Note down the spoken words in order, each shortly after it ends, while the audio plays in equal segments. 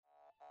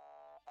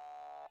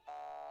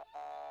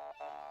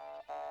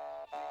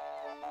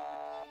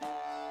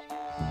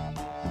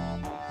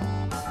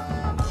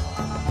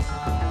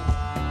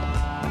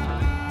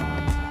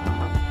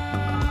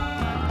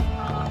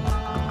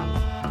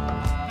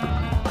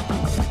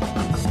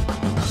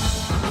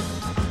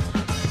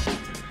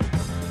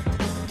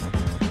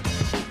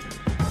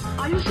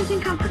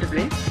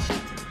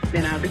comfortably,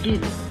 then I'll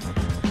begin.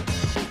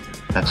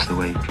 That's the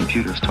way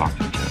computers talk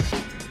to each other.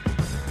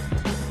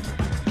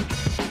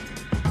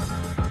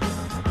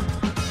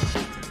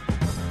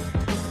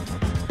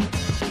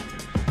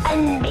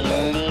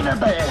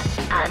 Unbelievable,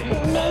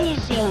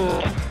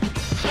 amazing,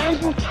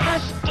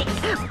 fantastic.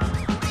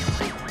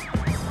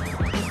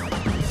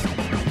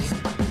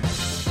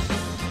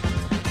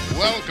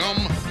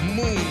 Welcome,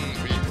 Moon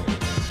People.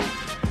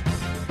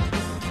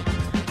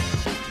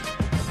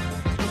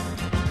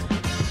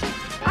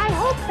 I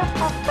hope the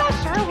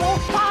professor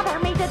won't bother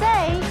me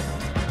today.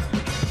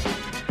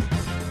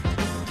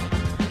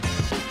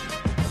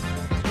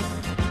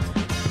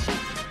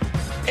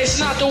 It's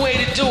not the way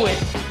to do it.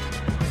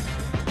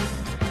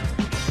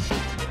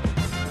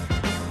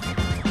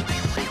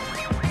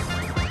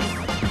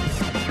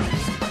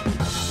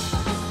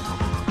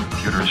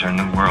 Computers are a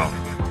new world.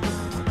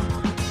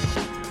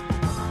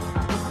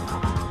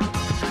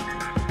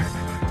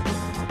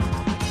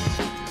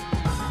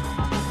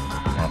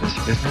 Now, this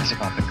business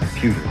about the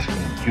computers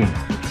being human,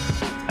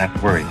 that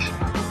worries me.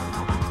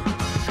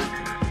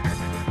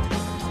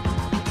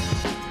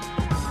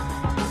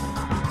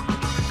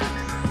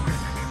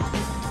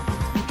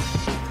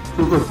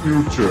 To the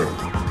future.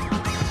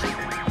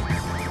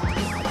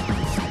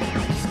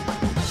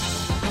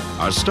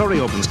 Our story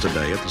opens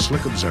today at the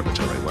Slick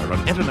Observatory, where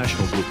an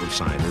international group of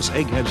scientists,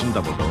 eggheads and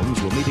double domes,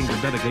 were meeting to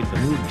dedicate the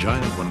new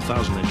giant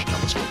 1,000-inch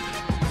telescope.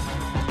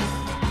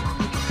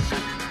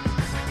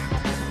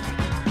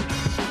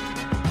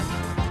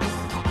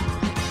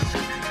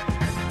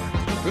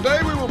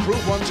 Today we will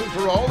prove once and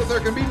for all that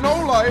there can be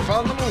no life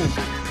on the moon.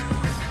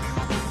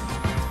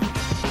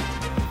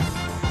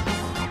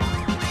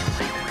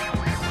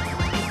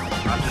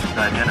 I'm just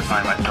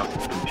identifying myself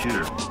with the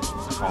computer.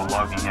 It's all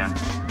logging in.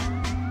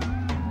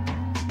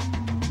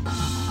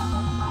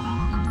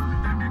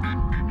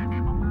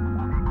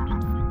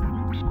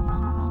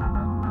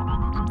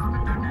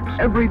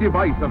 Every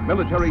device of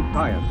military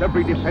science,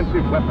 every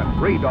defensive weapon,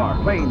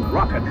 radar, plane,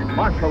 rocket,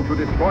 marshaled to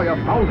destroy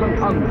 1,000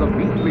 tons of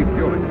beastly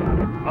fury.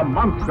 A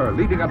monster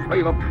leaving a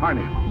trail of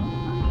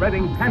carnage,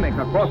 spreading panic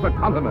across a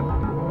continent.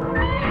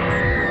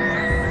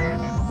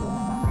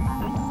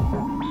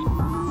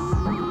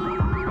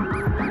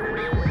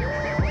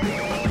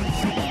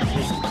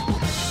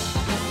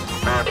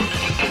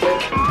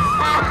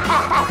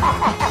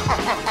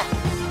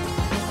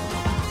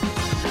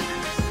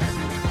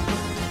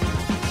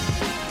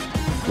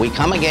 We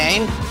come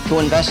again to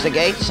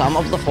investigate some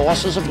of the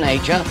forces of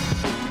nature.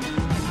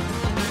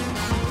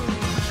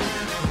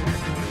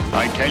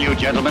 I tell you,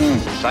 gentlemen,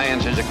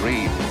 science has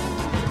agreed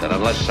that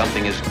unless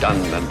something is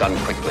done and done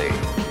quickly,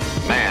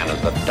 man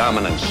as the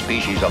dominant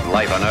species of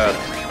life on Earth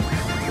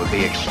will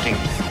be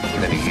extinct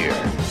within a year.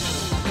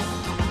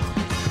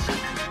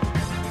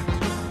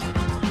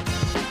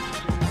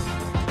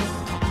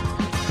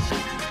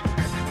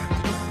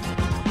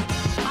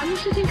 Are you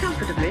sitting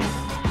comfortably?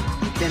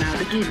 Then I'll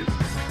begin.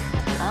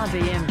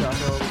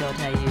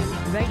 rbm.org.au,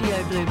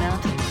 Radio Blue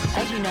Mountains,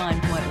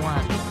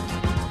 89.1.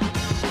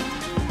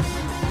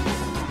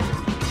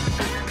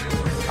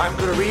 I'm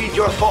going to read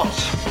your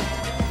thoughts.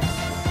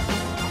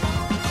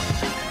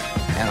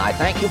 And I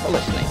thank you for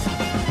listening.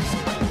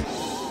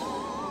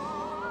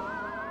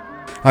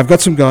 I've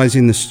got some guys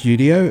in the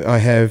studio. I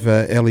have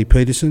Ellie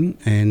Peterson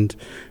and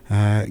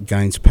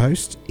Gaines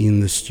Post in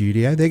the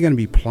studio. They're going to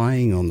be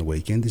playing on the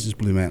weekend. This is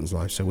Blue Mountains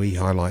Live, so we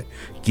highlight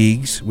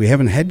gigs. We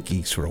haven't had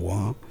gigs for a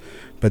while,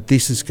 but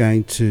this is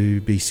going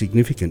to be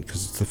significant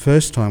because it's the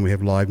first time we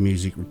have live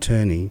music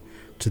returning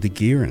to the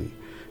Gearin.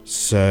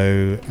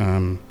 So,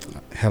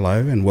 hello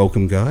and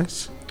welcome,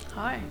 guys.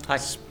 Hi. Hi.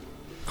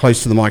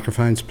 Close to the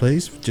microphones,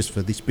 please, just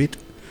for this bit.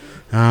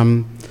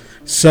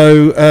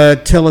 So,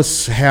 tell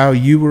us how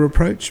you were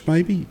approached,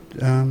 maybe,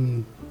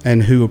 and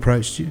who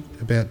approached you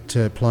about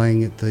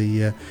playing at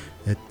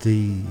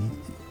the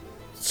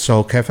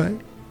Soul Cafe.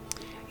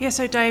 Yeah,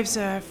 so Dave's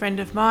a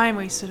friend of mine.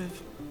 We sort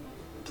of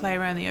play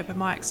around the open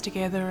mics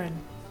together and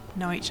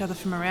know each other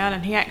from around.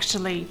 And he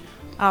actually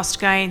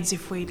asked Gaines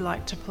if we'd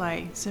like to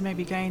play. So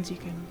maybe Gaines, you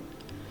can.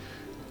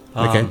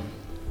 Okay.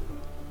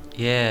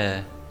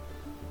 Yeah.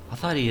 I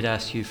thought he'd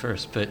ask you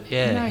first, but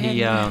yeah,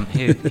 No,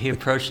 he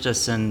approached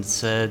us and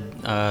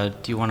said,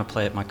 "Do you want to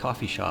play at my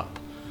coffee shop?"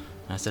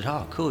 And I said,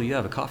 "Oh, cool! You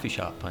have a coffee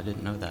shop. I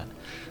didn't know that."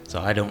 So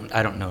I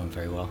don't know him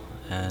very well,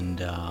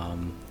 and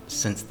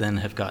since then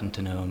have gotten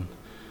to know him,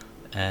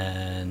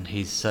 and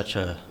he's such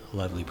a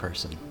lovely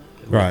person.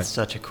 Right. With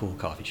such a cool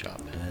coffee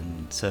shop,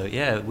 and so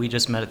yeah, we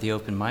just met at the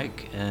open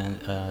mic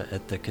and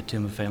at the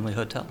Katuma Family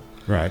Hotel.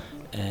 Right.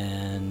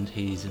 And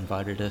he's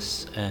invited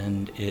us,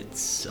 and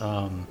it's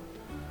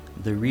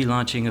the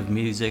relaunching of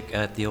music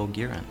at the old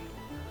Gearin.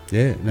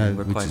 Yeah, no,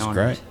 we're which quite is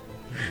honored. great.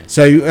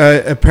 So,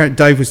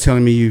 Dave was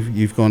telling me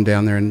you've gone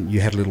down there and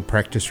you had a little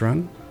practice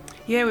run.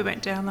 Yeah, we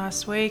went down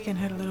last week and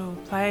had a little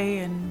play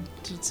and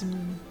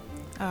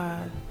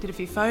did a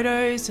few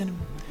photos and a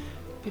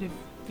bit of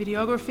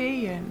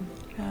videography and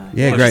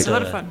yeah, great. It was a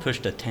lot of fun.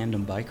 Pushed a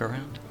tandem bike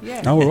around.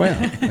 Yeah. Oh wow.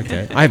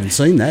 Okay, I haven't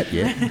seen that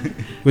yet.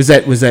 Was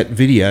that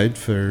videoed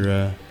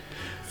for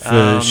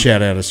for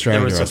Shout Out Australia.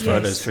 There were some I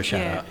suppose. photos for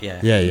Shout Out,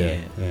 yeah. Yeah.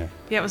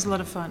 Yeah, it was a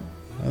lot of fun.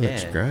 Oh,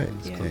 that's great.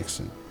 Yeah.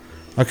 Excellent.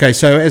 Okay,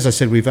 so as I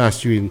said, we've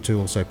asked you in to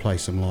also play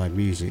some live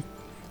music.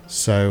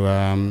 So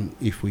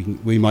if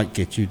we might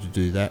get you to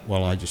do that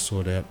while I just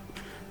sort out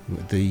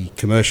the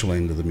commercial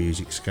end of the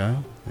music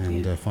scale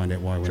and find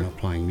out why we're not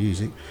playing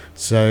music.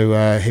 So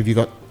have you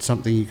got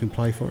something you can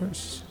play for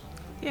us?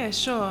 Yeah,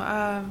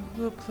 sure.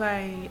 We'll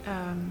play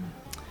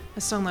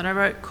a song that I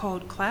wrote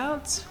called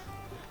Clouds.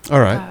 All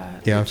right.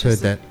 I've heard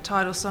the that.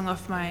 Title song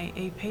off my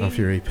EP. Off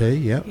your EP,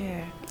 yep.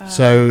 Yeah.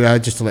 So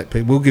just to let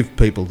people, we'll give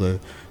people the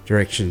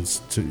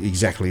directions to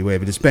exactly where,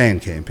 but it's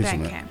Bandcamp,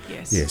 isn't it? Bandcamp,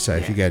 yes. Yeah, so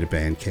if you go to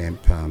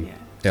Bandcamp,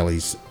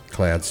 Ellie's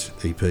Clouds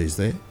EP is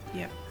there.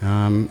 Yep.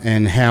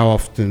 And how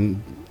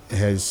often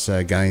has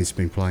Gaines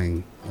been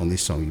playing on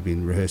this song? You've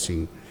been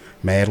rehearsing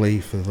madly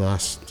for the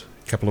last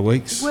couple of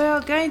weeks?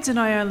 Well, Gaines and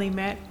I only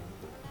met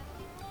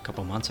a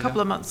couple of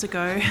months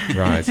ago.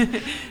 Right.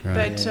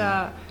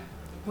 But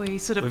we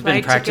sort of We've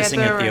played been practicing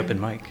together at the open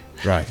mic.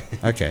 Right,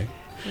 okay.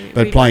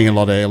 we playing a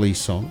lot of Ellie's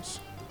songs?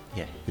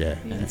 Yeah.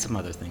 And some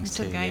other things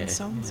too. Gaines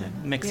songs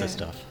and mix of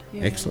stuff.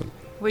 Yeah. Excellent.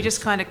 We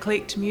just kind of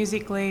clicked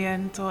musically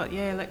and thought,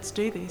 let's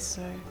do this.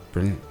 So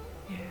brilliant.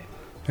 Yeah.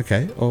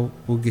 Okay, well,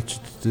 we'll get you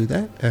to do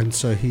that. And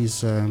so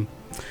here's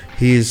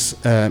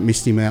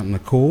Misty Mountain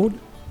Accord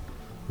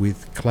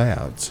with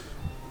Clouds.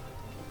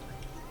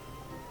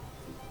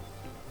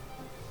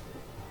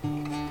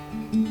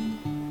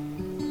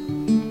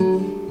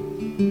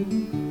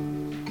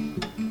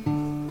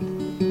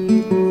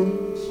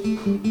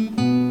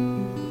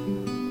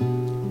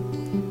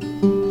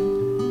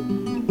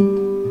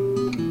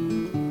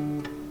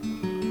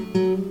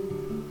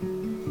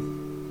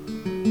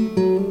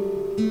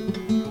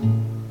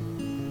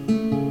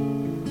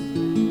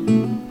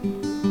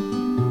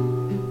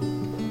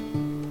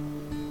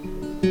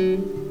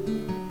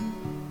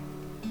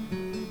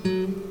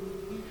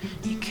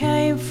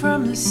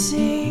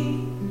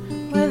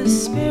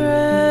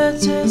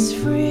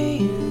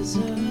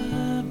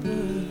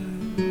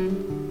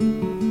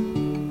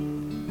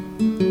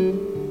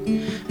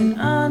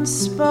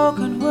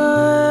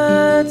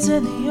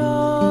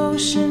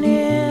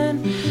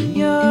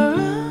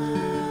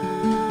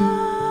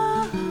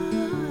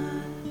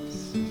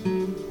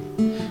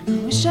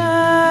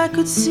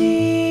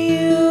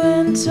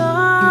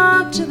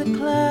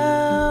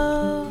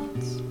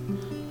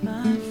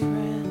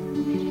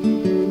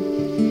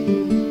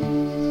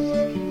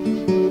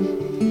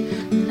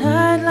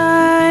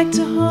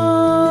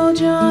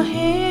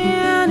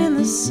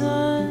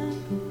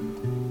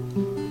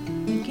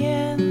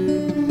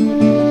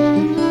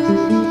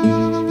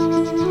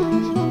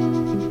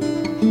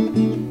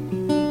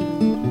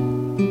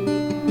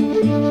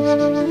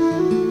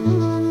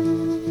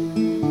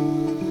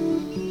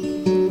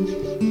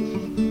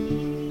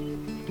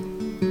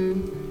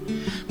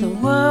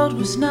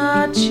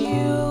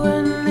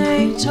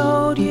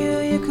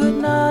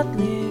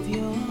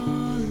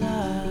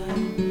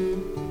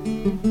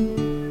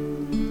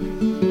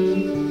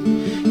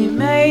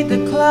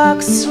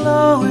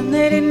 Slow, and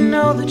they didn't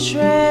know the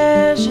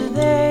treasure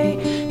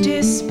they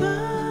despised.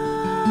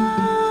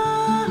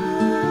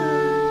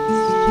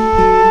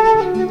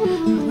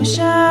 I wish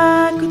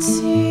I could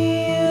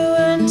see you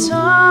and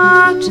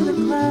talk to the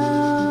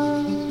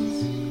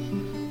clouds,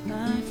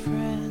 my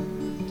friend.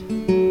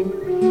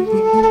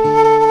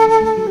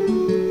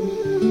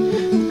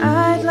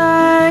 I'd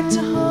like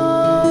to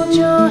hold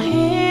your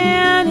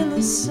hand in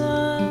the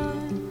sun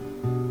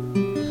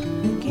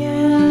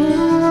again.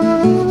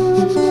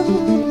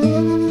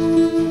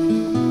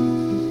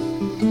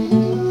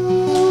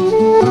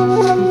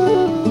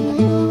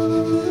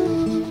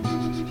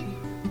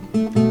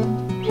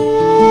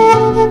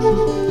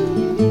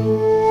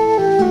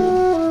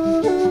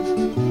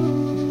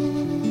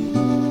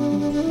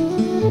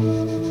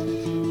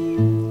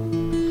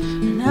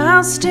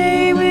 I'll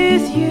stay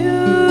with you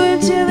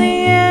until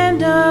the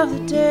end of the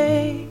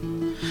day.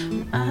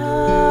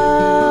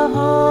 I'll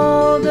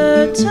hold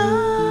the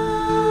time,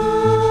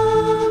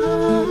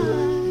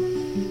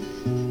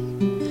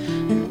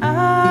 and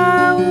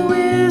I will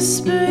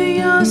whisper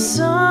your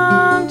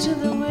song to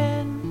the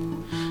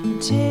wind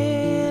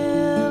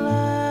until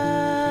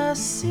I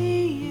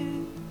see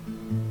you,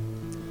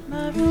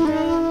 my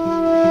friend.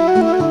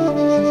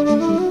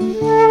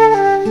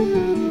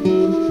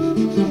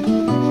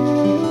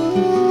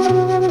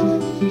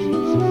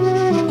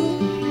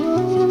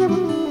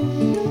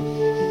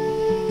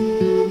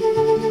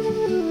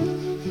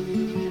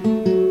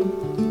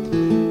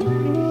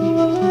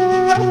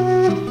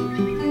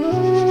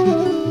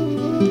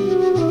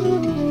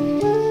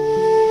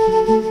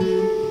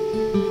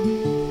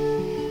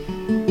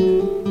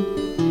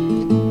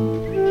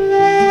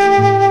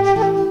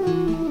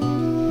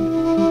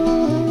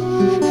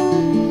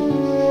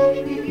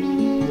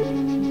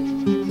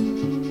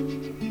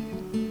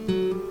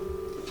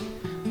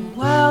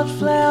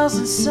 Wildflowers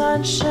and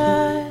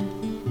sunshine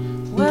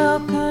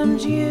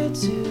welcomed you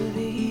to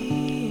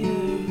the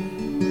earth,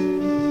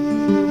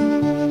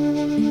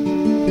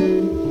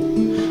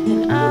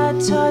 and I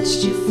touched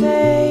watched your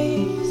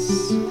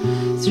face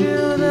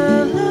through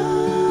the light.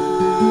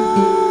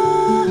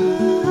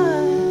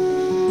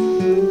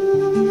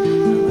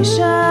 I wish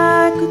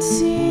I could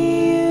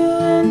see you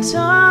and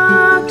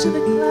talk to the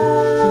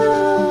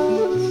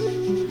clouds,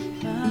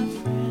 my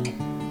friend.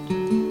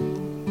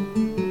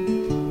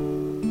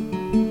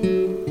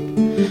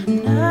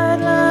 And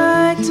I'd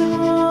like to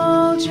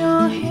hold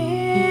your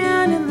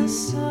hand in the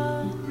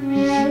sun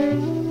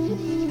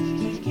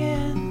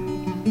again.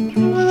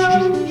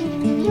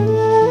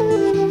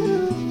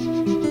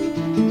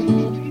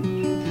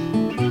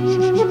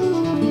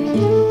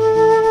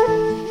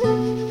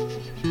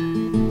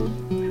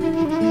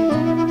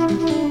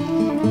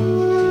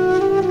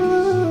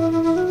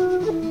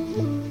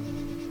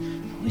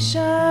 Wish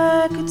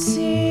I could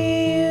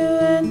see you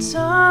and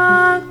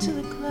talk to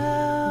the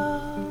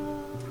clouds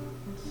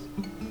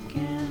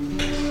again.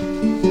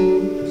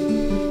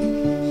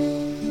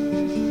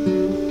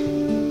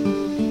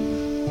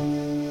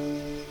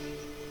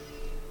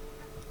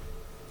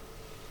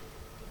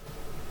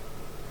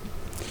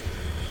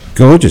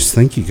 Gorgeous,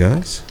 thank you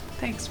guys.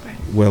 Thanks, Brad.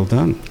 Well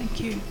done. Thank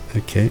you.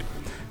 Okay.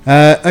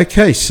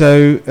 Okay,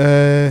 so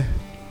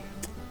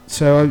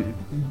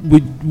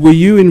were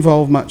you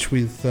involved much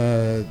with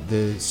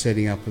the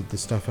setting up of the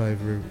stuff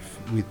over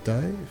with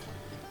Dave?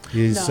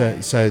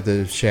 No. So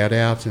the shout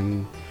out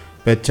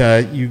but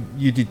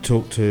you did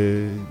talk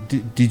to.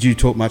 Did you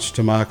talk much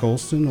to Mark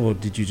Alston, or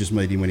did you just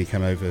meet him when he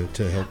came over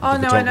to help? Oh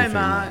with the no, I know photography?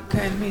 Mark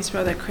and his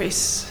brother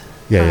Chris.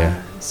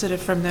 Yeah. Sort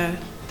of from the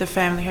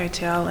family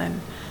hotel,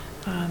 and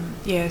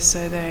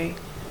so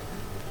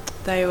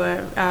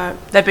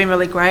they've been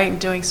really great in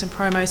doing some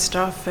promo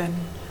stuff, and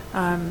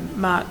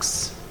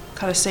Mark's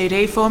cut a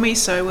CD for me,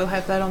 so we'll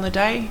have that on the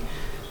day.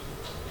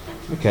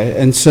 Okay,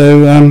 and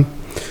so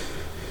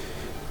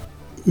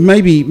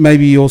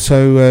maybe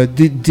also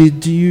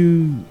did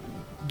you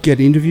get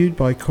interviewed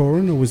by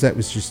Corin, or was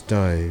just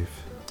Dave?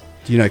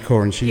 Do you know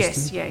Corin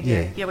Sheaston?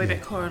 Yes, we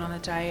met Corin on a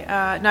day.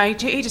 No,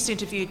 he just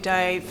interviewed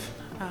Dave,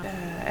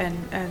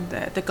 and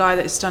the guy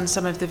that's done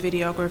some of the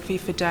videography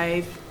for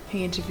Dave.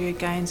 He interviewed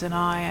Gaines and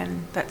I,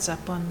 and that's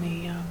up on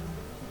the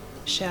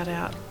shout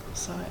out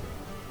site.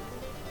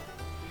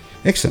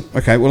 Excellent.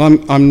 Okay, well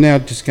I'm now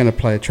just going to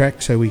play a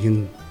track so we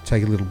can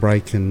take a little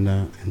break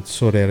and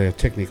sort out our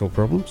technical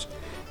problems.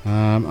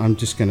 I'm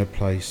just going to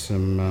play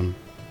some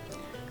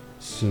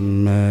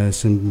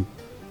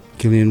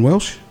Gillian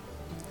Welsh.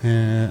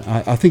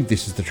 I think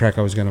this is the track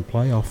I was going to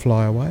play. I'll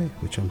Fly Away,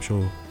 which I'm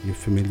sure you're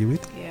familiar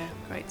with. Yeah,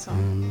 great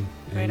song.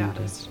 Great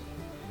artist.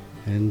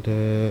 And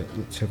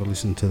let's have a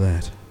listen to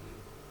that.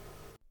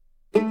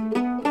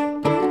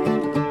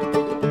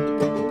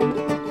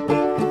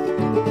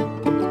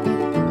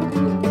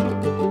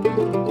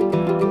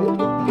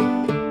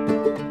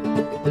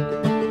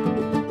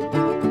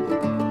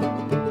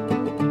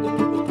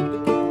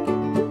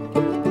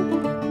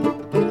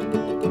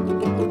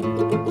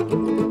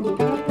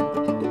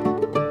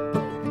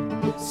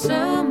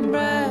 Some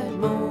bright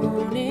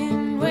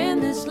morning when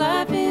this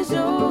life is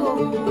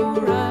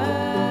over,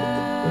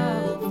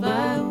 I'll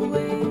fly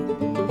away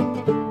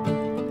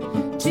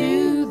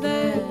to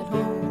that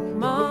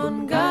home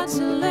on God's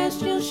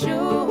celestial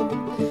shore.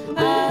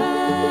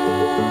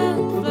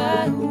 I'll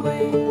fly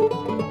away.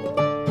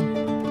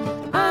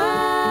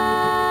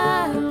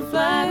 I'll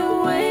fly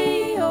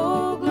away,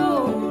 oh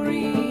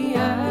glory.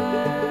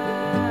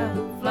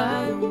 I'll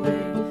fly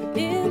away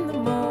in the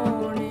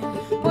morning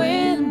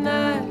when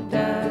I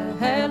die.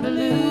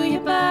 Hallelujah,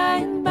 by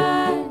and by.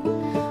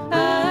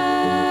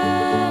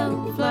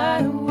 I'll fly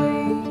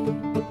away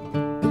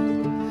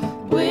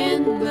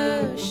when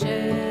the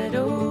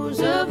shadows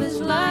of this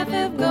life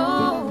have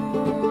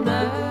gone.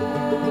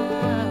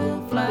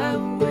 I'll fly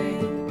away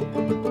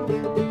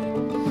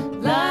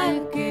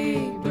like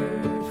a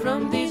bird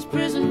from these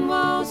prison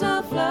walls.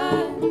 I'll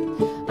fly.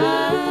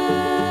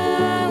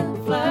 I'll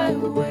fly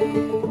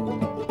away.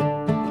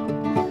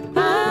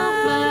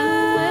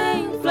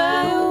 I'll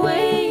fly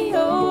away,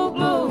 oh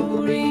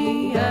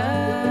glory.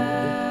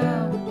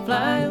 I'll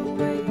fly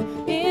away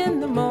in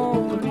the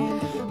morning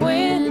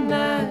when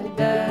I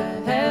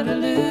die.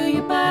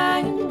 Hallelujah, by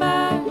and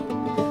by.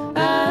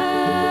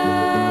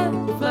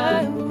 I'll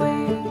fly away.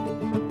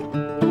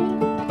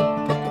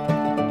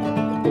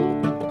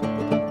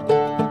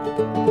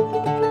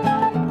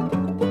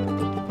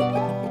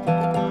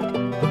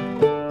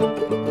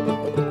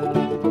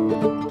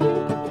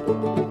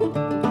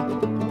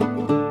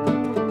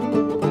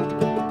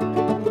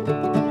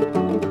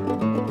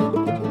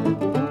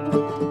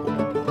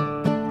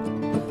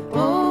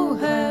 Oh,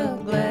 how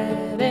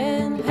glad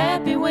and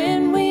happy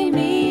when we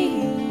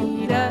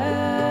meet.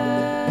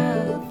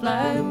 I'll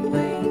fly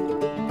away.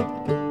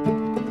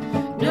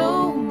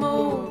 No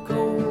more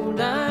cold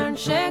iron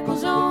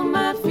shackles on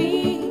my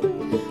feet.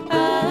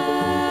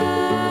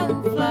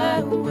 I'll fly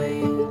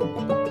away.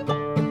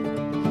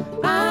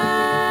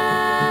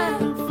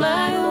 I'll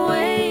fly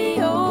away,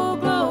 oh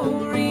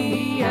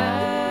glory.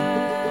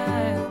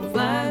 I'll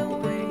fly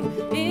away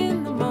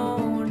in the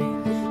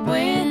morning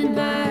when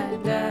I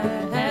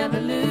die.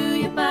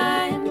 Hallelujah,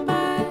 by and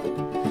by.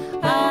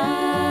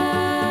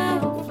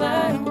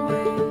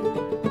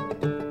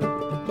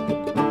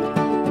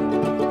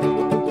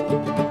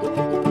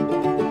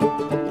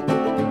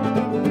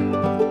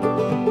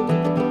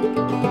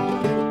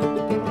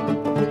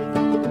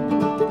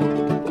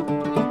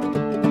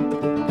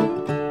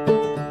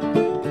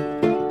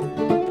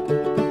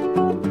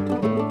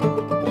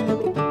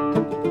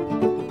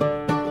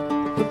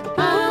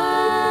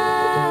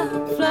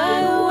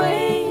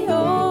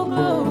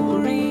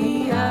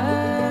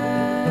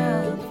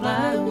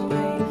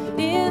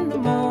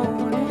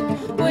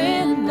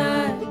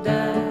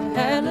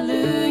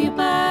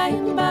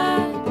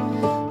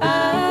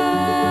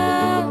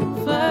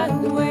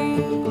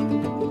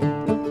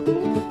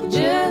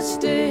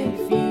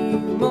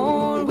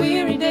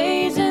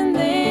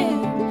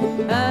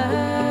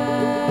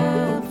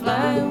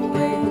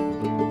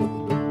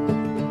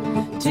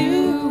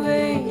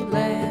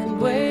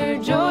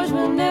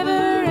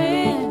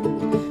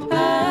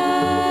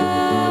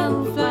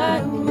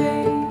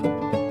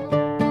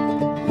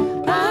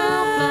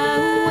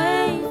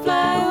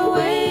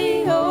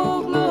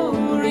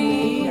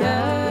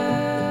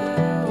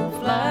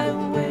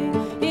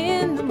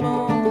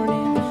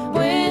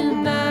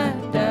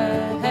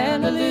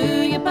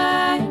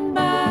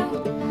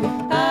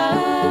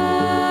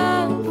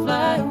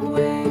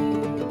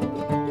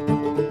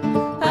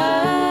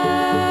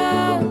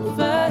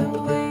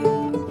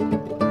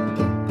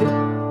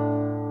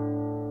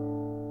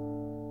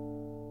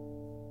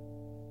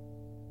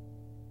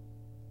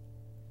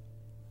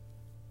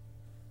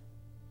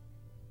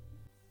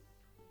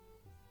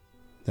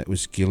 That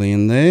was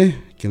Gillian there,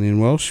 Gillian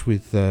Welsh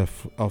with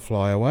I'll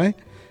Fly Away.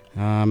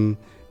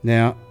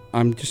 Now,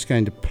 I'm just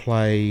going to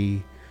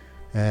play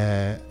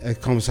a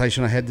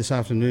conversation I had this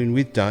afternoon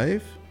with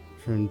Dave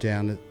from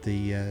down at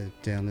the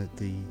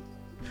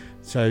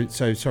So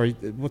sorry,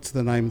 what's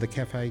the name of the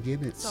cafe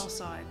again? It's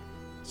Soulside.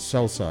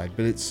 Soulside,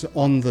 but it's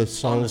on the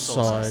Soul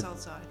side.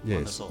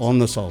 Yes, on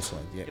the Soul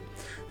side. Yeah.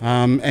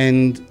 Yep.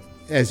 And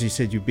as you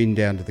said, you've been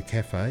down to the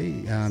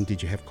cafe.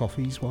 Did you have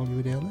coffees while you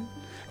were down there?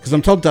 Because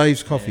I'm told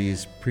Dave's coffee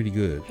is pretty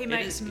good. He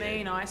makes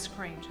mean ice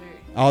cream too.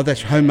 Oh, that's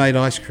homemade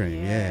ice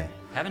cream. Yeah.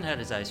 Haven't had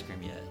his ice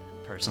cream yet,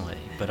 personally,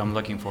 but I'm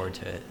looking forward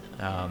to it.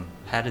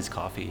 Had his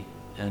coffee,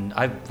 and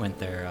I went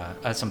there.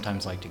 I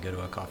sometimes like to go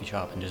to a coffee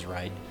shop and just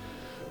write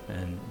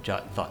and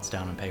jot thoughts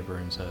down on paper,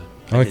 and so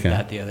I did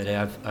that the other day.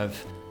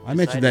 I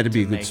imagine that'd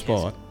be a good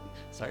spot.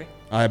 Sorry?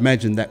 I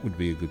imagine that would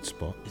be a good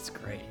spot. It's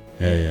great.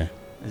 Yeah.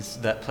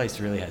 That place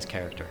really has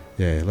character.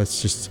 Yeah,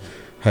 let's just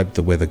hope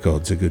the weather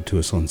gods are good to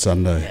us on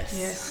Sunday.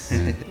 Yes.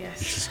 Yeah,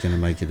 yes. It's just going to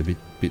make it a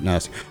bit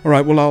nasty. All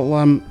right, well,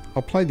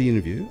 I'll play the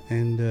interview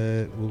and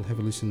we'll have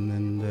a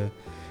listen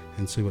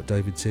and see what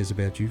David says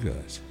about you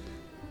guys.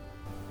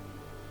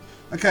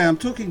 Okay, I'm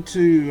talking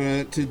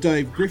to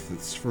Dave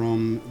Griffiths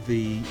from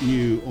the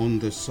new On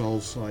the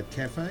Soul Side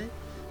Cafe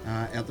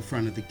out the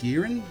front of the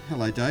Gearin.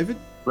 Hello, David.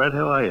 Brad,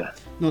 how are you?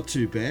 Not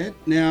too bad.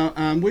 Now,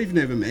 we've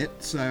never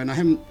met, and I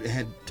haven't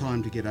had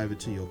time to get over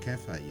to your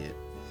cafe yet.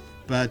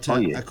 But,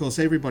 of course,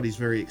 everybody's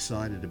very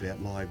excited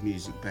about live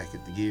music back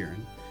at the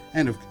Gearin.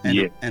 And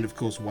of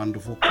course,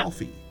 wonderful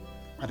coffee.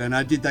 I don't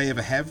know, did they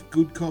ever have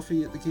good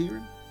coffee at the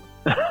Gearin?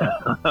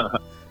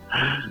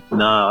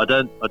 No, I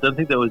don't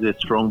think that was their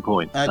strong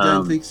point. I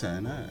don't think so.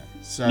 No.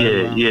 So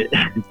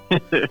yeah.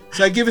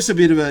 So give us a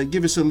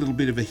little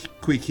bit of a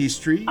quick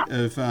history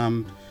of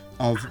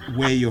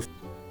where you're.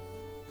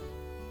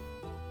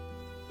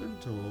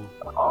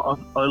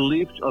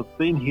 I've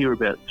been here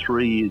about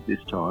 3 years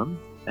this time,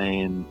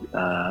 and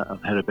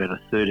I've had about a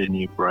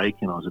 13-year break,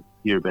 and I was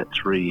here about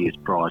 3 years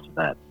prior to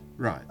that.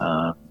 Right.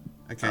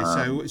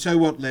 Okay, so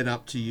what led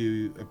up to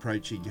you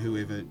approaching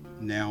whoever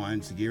now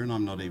owns the Gearin?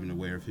 I'm not even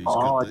aware of who's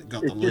got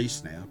the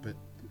lease now. But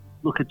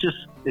look, it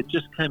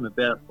just came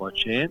about by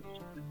chance.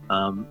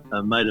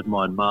 A mate of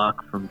mine,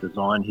 Mark from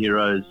Design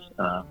Heroes.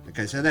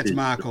 Okay, so that's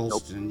Mark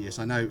Alston. Yes,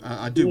 I know.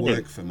 I do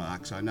work for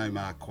Mark, so I know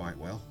Mark quite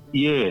well.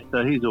 Yeah,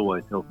 so he's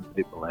always helping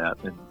people out,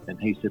 and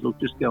he said, "Look,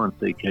 just go and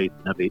see Keith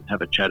and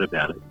have a chat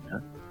about it." You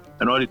know?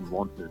 And I didn't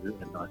want to,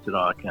 and I said,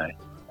 "Oh, okay."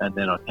 And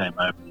then I came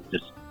over, and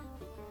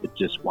it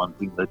just one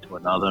thing led to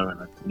another,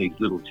 and his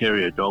little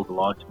terrier dog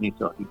liked me,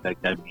 so I think that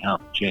gave me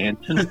half a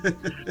chance.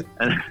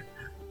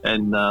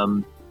 And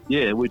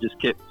we just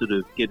kept sort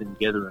of getting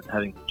together and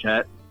having a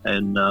chat,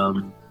 and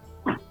and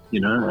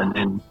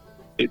then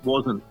it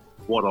wasn't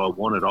what I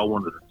wanted. I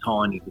wanted a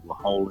tiny little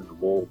hole in the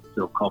wall to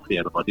sell coffee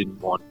out of. I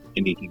didn't want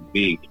anything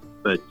big.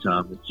 But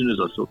as soon as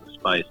I saw the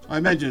space, I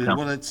imagine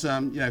it's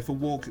for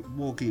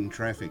walk-in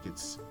traffic,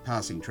 it's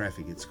passing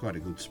traffic. It's quite a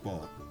good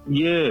spot.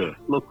 Yeah,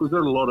 look, we've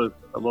got a lot of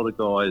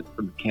guys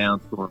from the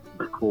council and from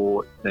the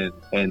court,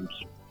 and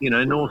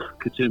North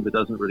Katoomba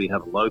doesn't really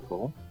have a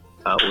local,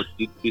 or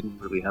didn't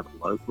really have a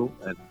local,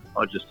 and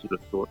I just sort of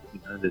thought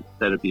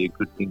that'd be a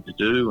good thing to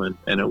do, and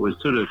it was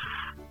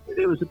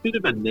there was a bit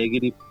of a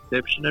negative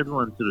perception.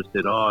 Everyone sort of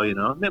said, I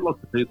met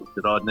lots of people who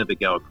said I'd never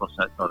go across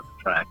that side of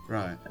the track.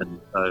 Right. And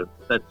so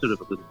that's sort of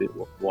a little bit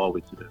why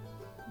we sort of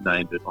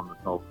named it On the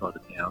Soul Side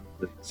of town.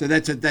 So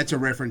that's a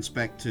reference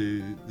back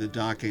to the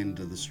dark end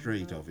of the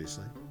street,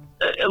 obviously.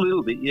 A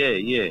little bit,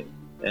 yeah.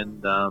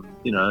 And,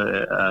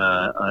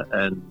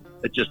 and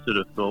it just sort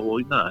of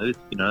thought,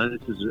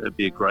 it'd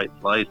be a great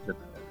place and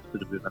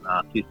sort of an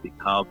artistic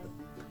hub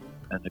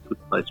and a good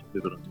place for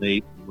people to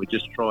meet. And we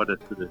just try to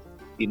sort of,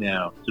 in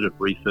our sort of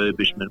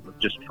refurbishment, we've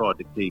just tried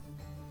to keep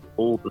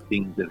all the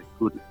things that are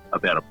good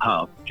about a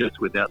pub, just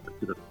without the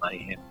sort of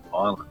mayhem and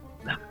violence,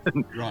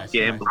 and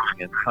gambling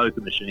and poker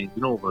machines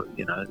and all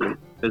the,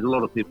 there's a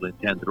lot of people in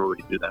town that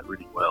already do that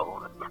really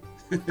well.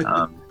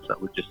 So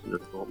we just sort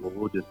of thought, well,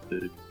 we'll just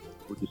do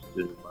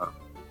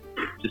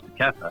just a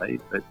cafe,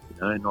 but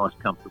a nice,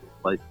 comfortable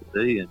place to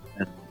be, and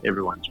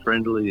everyone's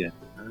friendly, and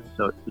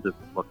so it's sort of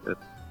like a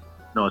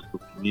nice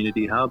little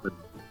community hub, and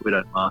we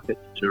don't market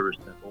to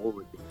tourists at all.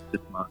 We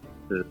just market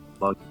to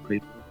local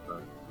people. So.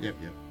 Yep.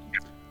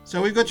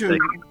 So we've got you.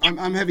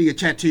 I'm having a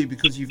chat too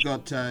because you've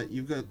got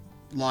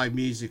live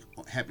music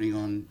happening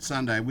on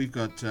Sunday. We've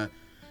got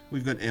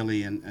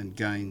Ellie and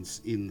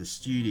Gaines in the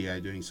studio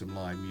doing some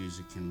live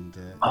music and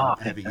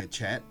having a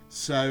chat.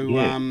 So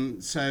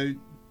so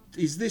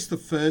is this the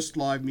first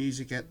live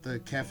music at the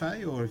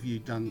cafe, or have you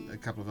done a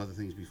couple of other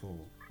things before?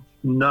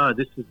 No,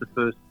 this is the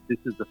first. This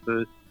is the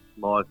first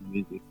live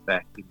music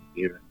back in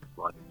here and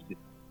like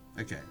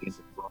okay. In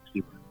the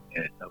Roxy room.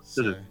 Yeah, so it's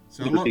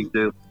sort of a big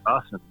deal for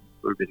us, and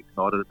we're a bit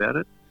excited about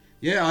it.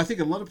 Yeah, I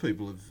think a lot of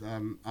people have.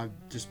 I've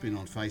just been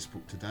on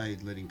Facebook today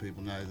letting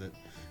people know that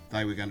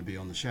they were going to be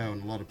on the show,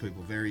 and a lot of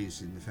people very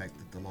interested in the fact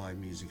that the live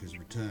music has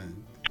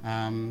returned.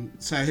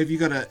 So have you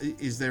got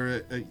is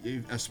there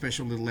a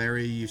special little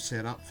area you've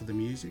set up for the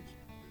music?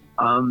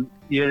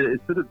 Yeah,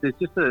 it's sort of, there's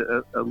just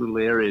a little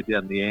area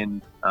down the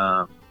end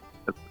of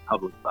the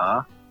public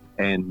bar,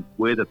 and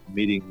where the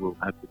meeting will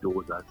have the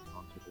doors open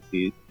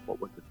onto what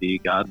was the beer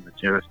garden, the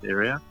terrace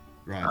area.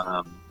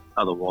 Right.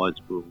 Otherwise,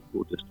 we'll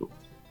just all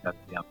have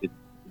the up in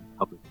the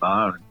public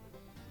bar,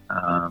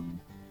 and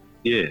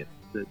it's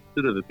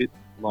sort of a bit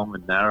long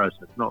and narrow, so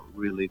it's not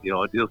really the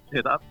ideal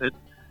setup, but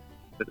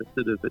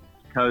it's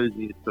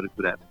cosy. It's got a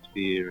good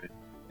atmosphere,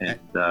 and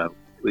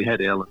we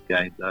had Ellen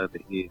Gaines over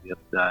here the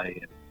other day,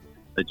 and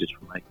they just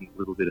were making a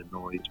little bit of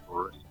noise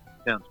for us.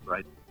 It sounds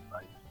great.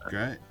 So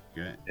Great.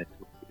 That's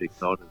what we're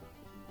excited.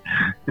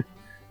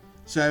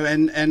 So,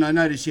 and I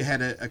noticed you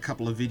had a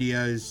couple of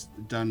videos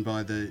done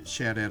by the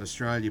Shout Out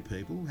Australia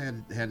people. How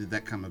did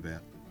that come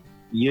about?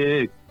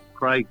 Yeah,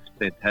 Craig's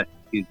fantastic.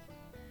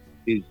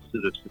 He's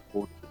sort of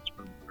supported us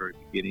from the very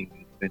beginning.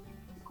 He's been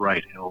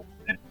great help,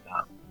 and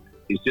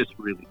he's just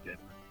really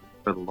generous.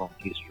 Got a long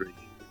history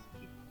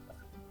with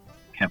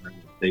Cameron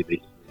with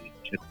BBC and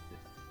Channel 7.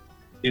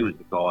 He was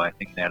the guy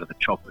hanging out of the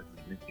chopper in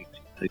the Olympics,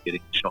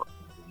 getting shots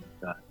into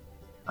the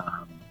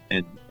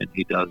and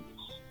he does.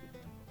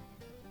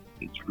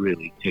 He's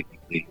really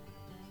technically,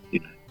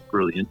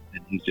 brilliant,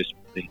 and he's just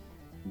been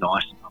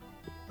nice enough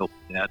to help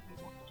us out.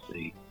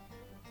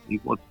 He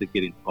wants to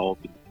get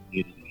involved in the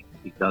community.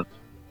 He does.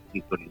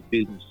 He's got his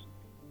business,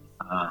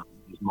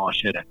 his My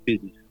Shout Out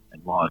business,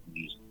 and live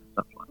music and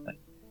stuff like that.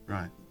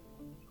 Right.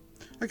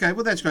 Okay,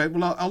 well that's great.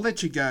 Well, I'll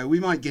let you go. We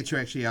might get you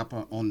actually up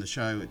on the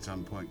show at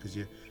some point because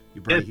you're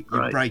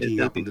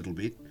breaking up a little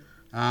bit.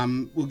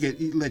 We'll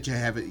let you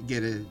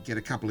get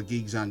a couple of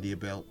gigs under your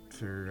belt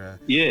for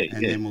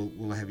then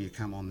we'll have you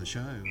come on the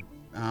show.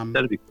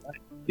 That'd be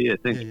great. Yeah,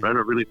 thanks, Brad. I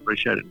really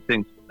appreciate it. And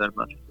thanks so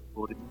much for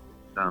supporting me.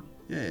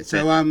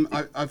 So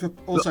I've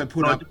also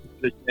put up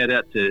a shout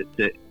out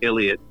to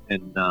Elliot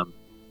and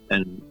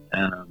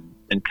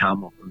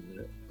Carmel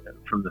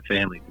from the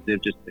family, because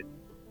they've just been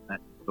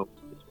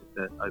helping us with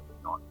the open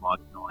mic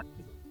night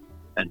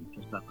and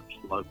just so much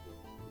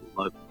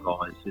local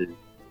guys who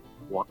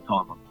want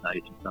time on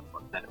stage and stuff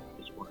like that.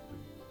 Just want to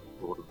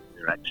support them with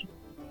their action.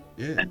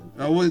 Yeah.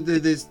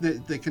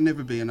 There can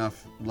never be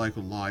enough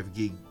local live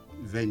gig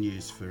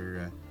venues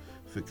for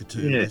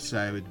Katoomba. Yeah.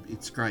 So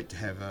it's great to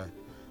have a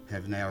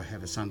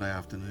Sunday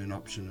afternoon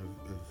option of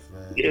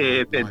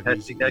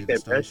fantastic. Okay,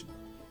 Brad.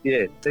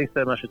 Yeah, thanks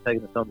so much for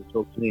taking the time to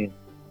talk to me. And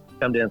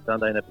come down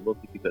Sunday and have a look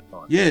if you've got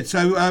time. Yeah.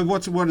 So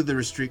what are the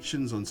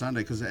restrictions on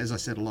Sunday? Because as I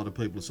said, a lot of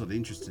people are sort of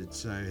interested.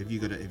 So have you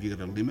got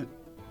a limit?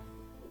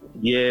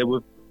 Yeah,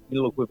 we've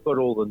got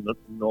all the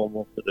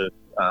normal sort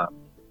of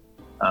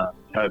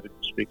COVID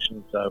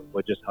restrictions. So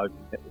we're just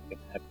hoping that we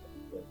can have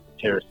the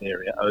terrace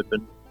area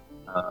open.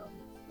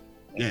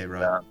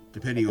 Right.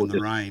 Depending on the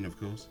rain, of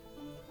course.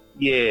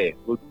 Yeah,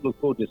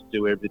 we'll just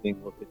do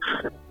everything.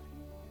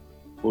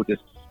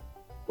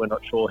 We're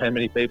not sure how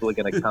many people are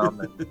going to come,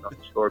 and we're not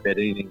sure about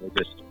anything. We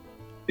just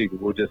figure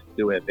we'll just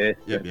do our best,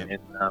 and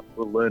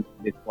we'll learn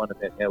from this one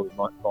about how we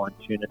might fine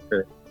tune it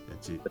for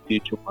the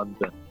future ones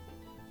and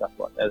stuff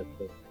like that.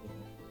 So,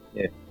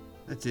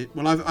 that's it.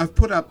 Well, I've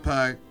put up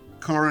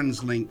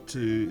Corin's link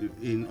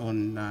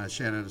on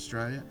Shout Out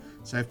Australia.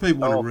 So if people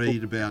want to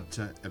read about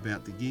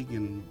the gig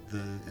and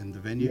the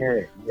venue,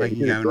 they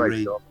can go and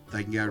read.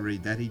 They can go and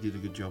read that. He did a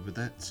good job with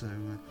that. So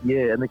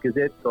and the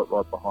Gazette's got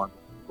right behind us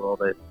as well.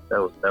 They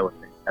were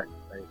fantastic.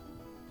 They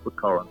put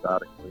Corin's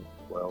article in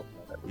as well.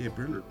 So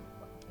brilliant,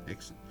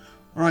 excellent.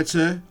 All right,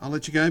 sir, I'll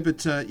let you go.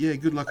 But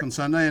good luck on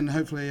Sunday, and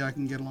hopefully I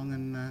can get along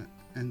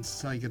and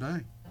say good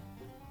day.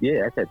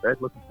 Yeah, okay,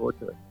 Brad. Looking forward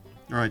to it.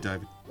 All right,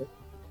 David.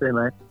 See you,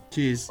 mate.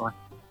 Cheers. Bye.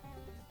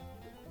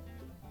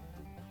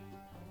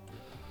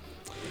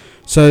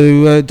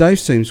 So Dave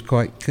seems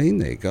quite keen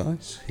there,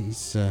 guys.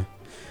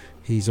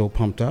 He's all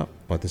pumped up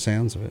by the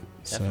sounds of it.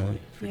 Definitely,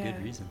 for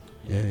good reason.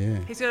 Yeah.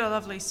 He's got a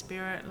lovely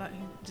spirit,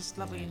 just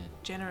lovely and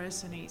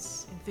generous, and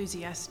he's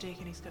enthusiastic,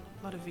 and he's got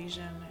a lot of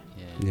vision.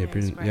 And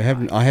brilliant.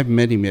 I haven't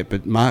met him yet,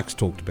 but Mark's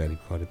talked about him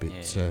quite a bit.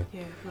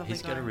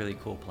 He's got a really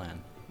cool plan,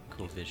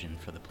 cool vision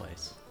for the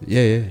place.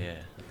 Yeah.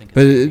 I think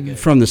but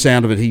from the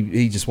sound of it,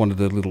 he just wanted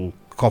a little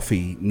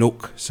coffee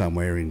nook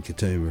somewhere in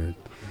Katoomba.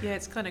 Yeah,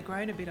 it's kind of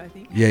grown a bit, I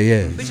think.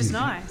 Yeah. Which is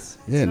nice.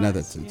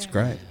 It's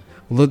great.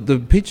 Well, the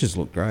pictures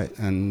look great,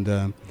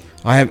 and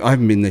I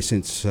haven't been there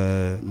since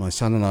my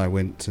son and I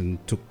went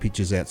and took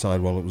pictures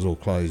outside while it was all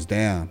closed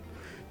down,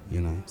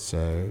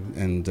 So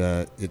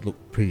it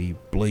looked pretty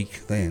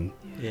bleak then.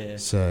 Yeah.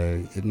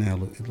 So it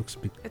looks a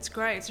bit. It's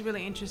great. It's a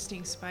really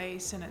interesting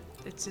space, and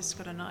it's just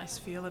got a nice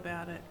feel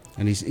about it.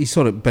 And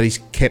he's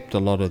kept a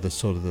lot of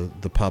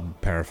the pub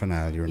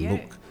paraphernalia and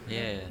look.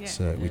 Yeah.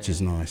 So which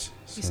is nice.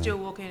 You still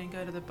walk in and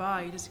go to the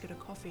bar. You just get a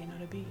coffee,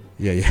 not a beer.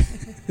 Yeah.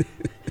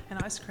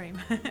 And ice cream.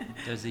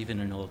 There's even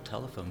an old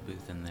telephone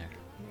booth in there.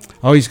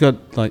 Oh, he's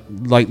got like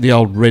the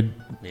old red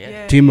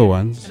timber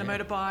ones. And a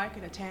motorbike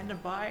and a tandem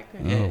bike.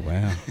 Oh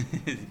wow!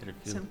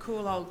 Some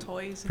cool old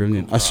toys.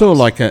 Brilliant. Cool I saw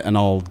like an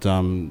old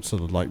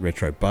sort of like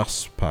retro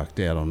bus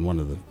parked out on one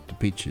of the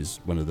pitches,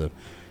 one of the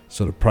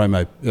sort of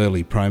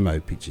early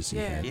promo pictures he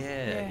had.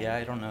 Yeah.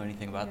 I don't know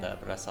anything about that,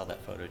 but I saw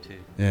that photo too.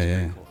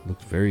 Yeah. Cool.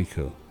 Looked very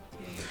cool.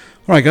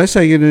 All right, guys. So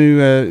you're going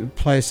to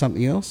play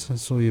something else? I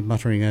saw you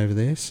muttering over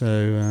there. So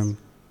I'm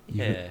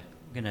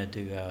gonna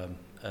do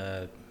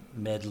a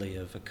medley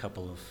of a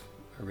couple of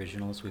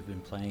originals we've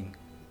been playing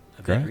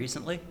a bit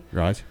recently.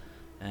 Right.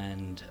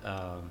 And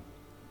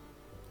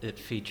it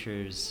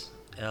features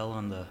El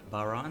on the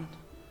baron,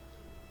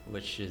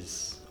 which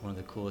is one of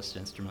the coolest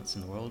instruments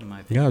in the world, in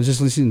my opinion. Yeah, I was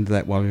just listening to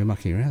that while we were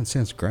mucking around. It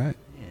sounds great.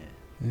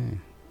 Yeah.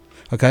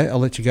 Okay, I'll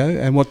let you go.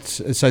 And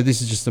so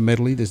this is just a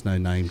medley? There's no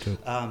name to it?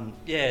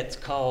 It's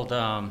called...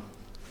 I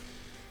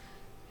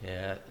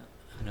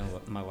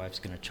know my wife's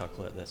going to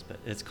chuckle at this, but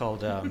it's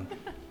called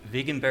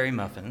Vegan Berry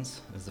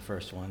Muffins is the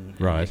first one.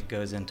 And right. It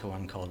goes into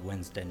one called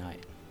Wednesday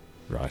Night.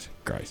 Right,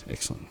 great,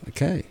 excellent.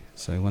 Okay,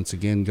 so once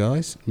again,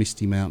 guys,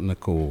 Misty Mountain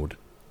Accord.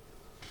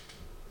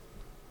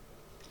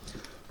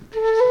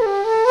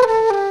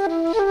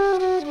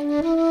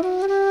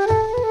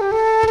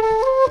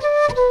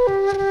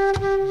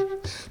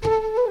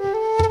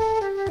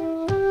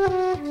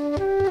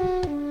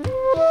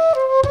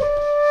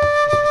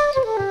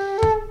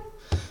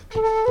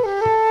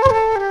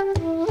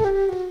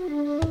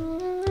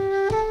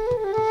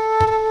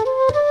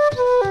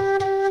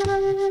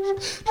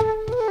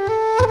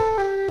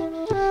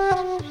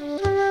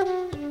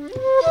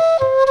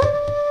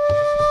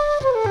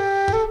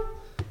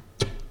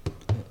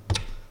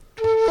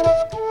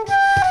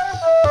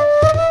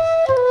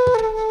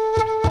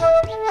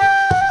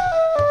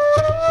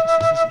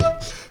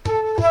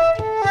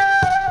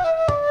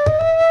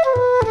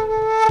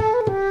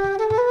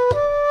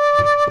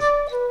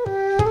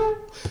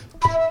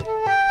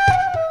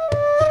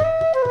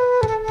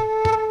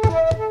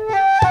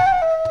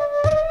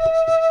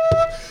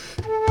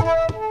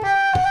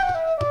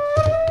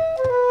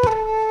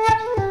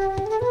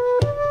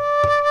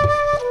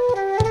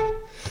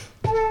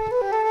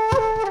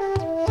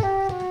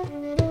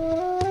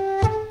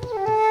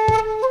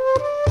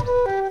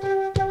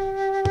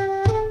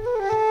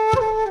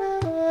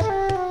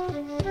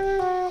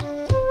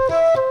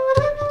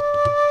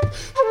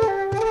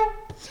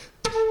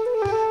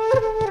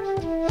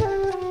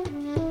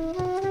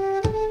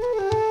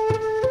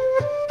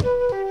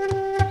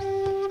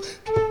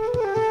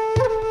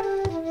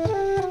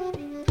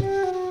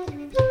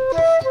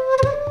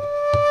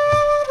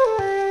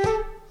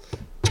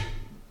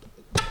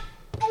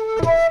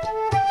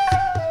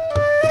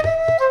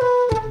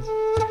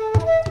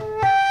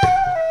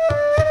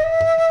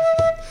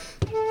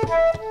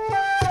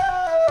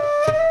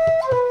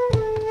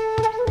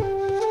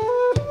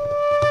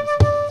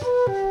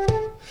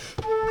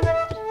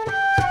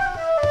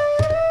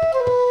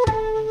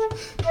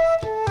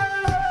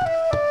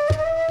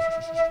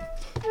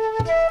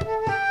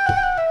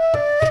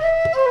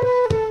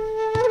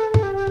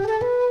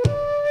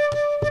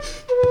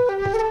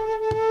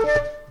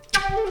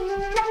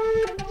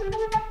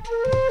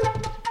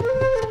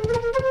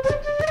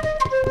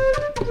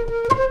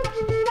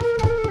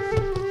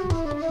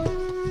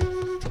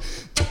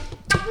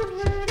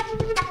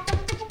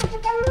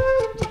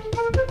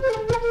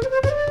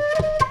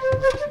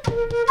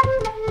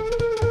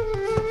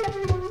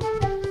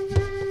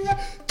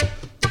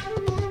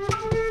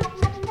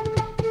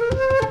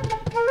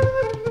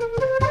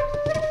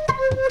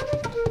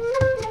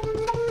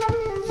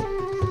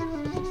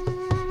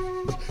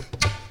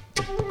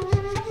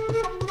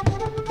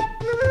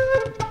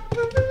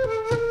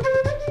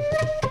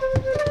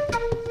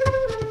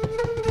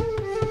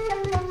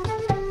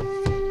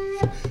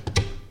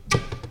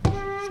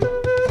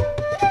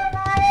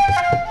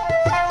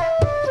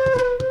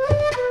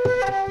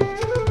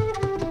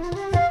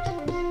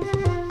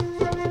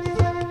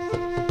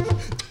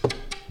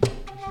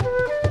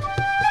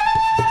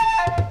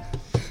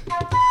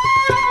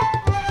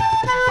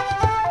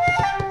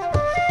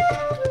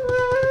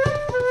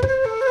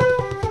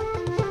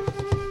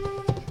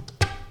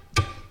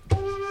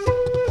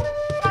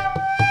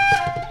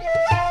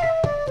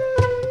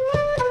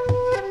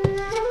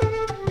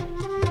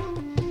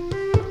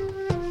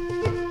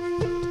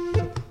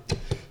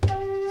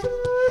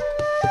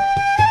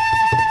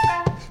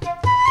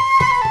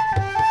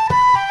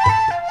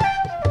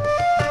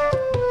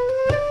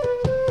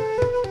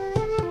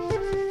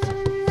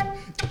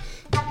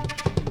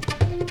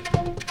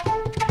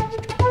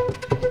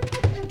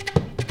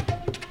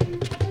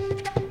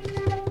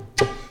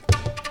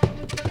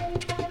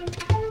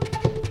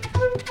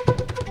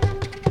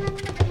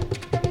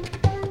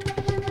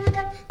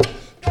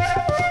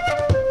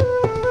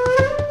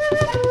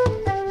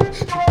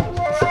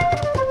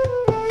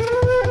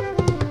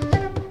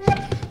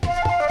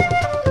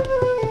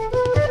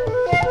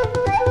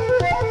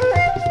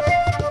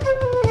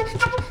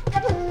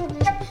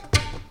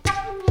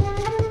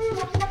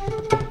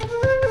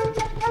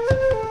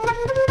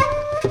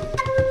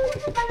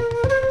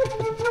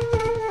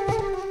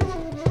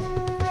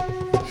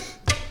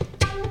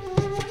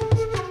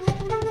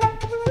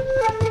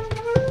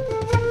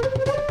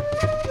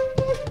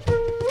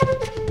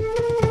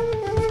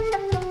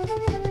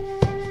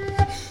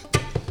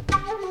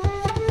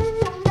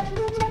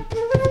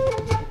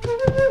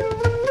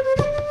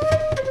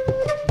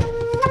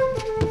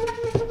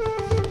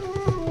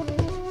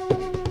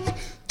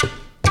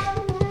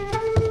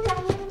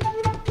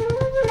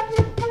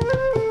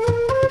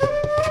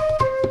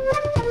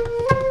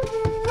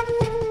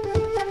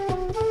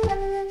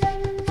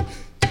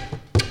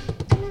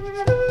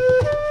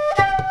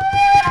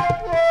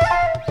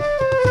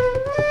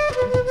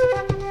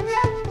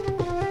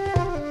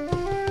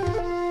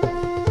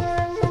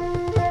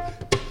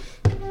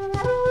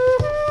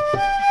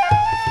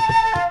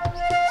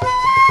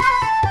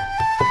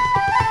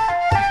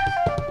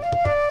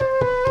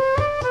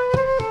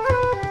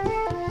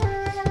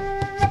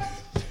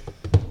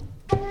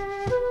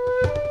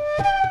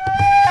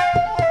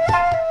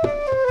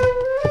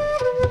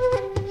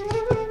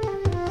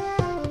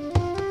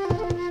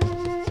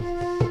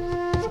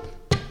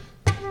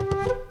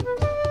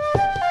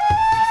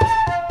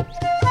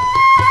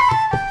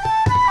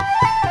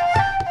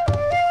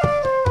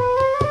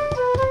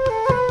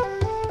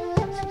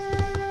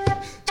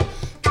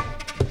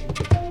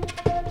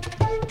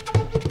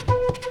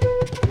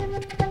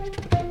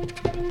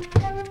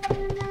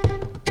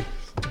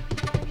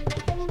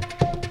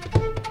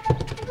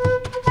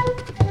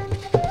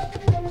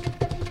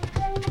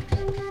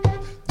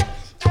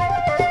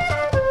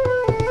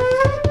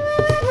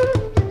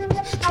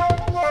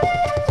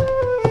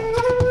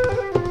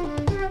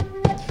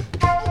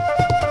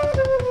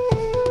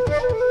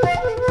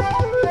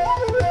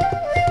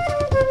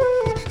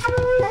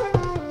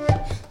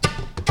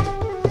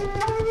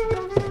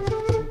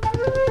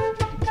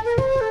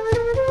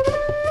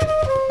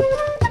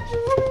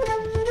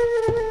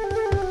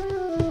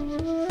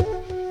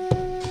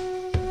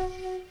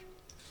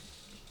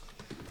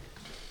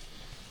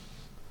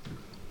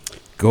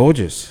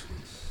 Gorgeous.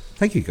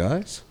 Thank you,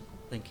 guys.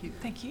 Thank you.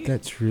 Thank you.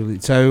 That's really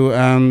so.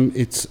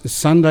 It's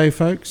Sunday,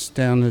 folks,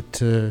 down at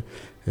the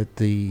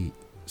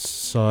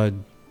side.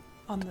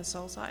 On the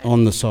Soul Side.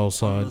 On the Soul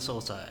Side. On the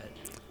Soul Side.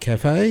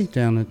 Cafe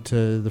down at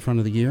the front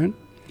of the Gearin.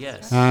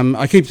 Yes.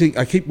 I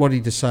keep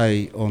wanting to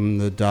say on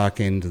the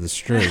dark end of the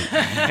street.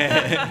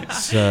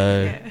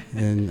 So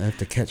and I have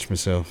to catch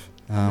myself.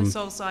 On the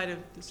Soul Side of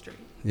the street.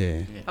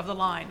 Yeah. Of the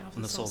line. Of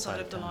On the Soul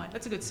Side of the line.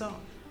 That's a good song.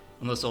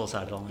 On the Soul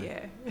Side of the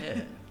line.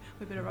 Yeah.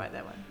 We better write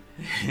that one.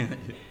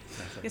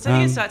 So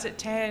it starts at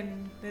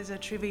 10. There's a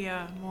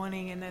trivia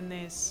morning, and then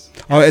there's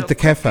at the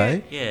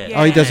cafe. Yeah.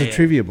 Oh, he does a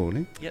trivia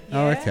morning. Yep.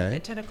 Oh, okay.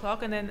 At 10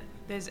 o'clock, and then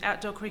there's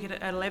outdoor cricket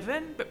at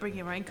 11, but bring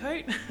your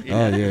raincoat.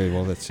 Oh yeah,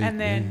 well that's it. And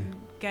then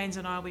Gaines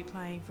and I will be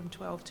playing from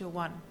 12 till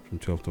 1. From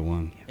 12 to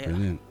 1. Yeah.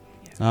 Brilliant.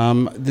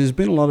 There's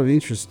been a lot of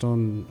interest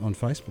on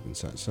Facebook and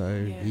such,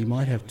 so he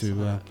might have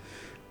to,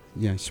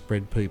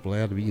 spread people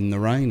out in the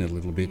rain a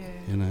little bit,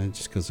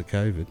 just because of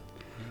COVID.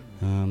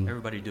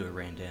 Everybody do a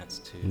rain dance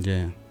too.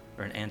 Yeah.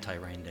 Or an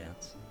anti-rain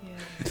dance.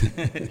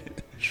 Yeah.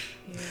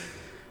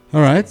 All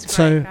right. It's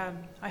so great.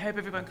 I hope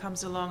everyone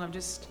comes along.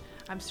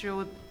 I'm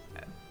thrilled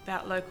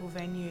about local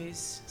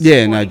venues.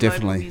 Yeah, no, supporting local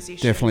definitely.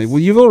 musicians. Well,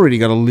 you've already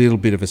got a little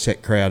bit of a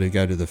set crowd who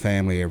go to the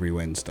family every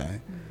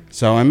Wednesday.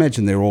 So I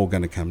imagine they're all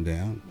going to come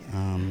down.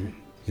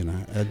 We've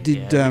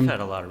had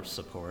a lot of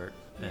support,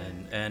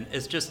 and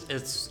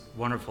it's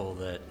wonderful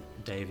that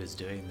Dave is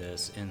doing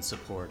this in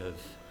support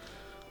of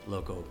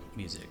local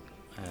music.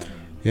 I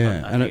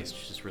think it's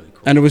just really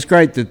cool. And it was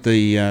great that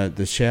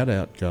the shout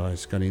out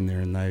guys got in there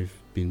and they've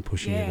been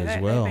pushing it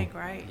as well. They've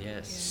been great.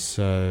 Yes.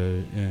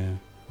 So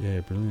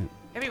brilliant.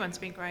 Everyone's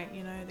been great.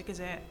 The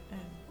Gazette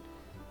and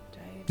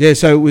Dave. Yeah,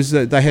 so it was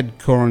they had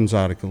Corin's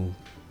article.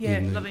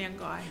 Yeah, lovely young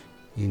guy.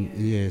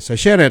 So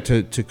shout out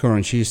to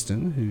Corin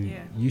Shearston, who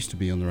used to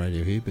be on the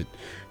radio here, but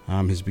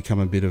has become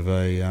a bit of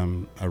a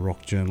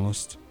rock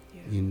journalist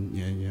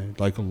in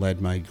local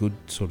lad made good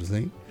sort of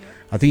thing.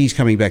 I think he's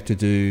coming back to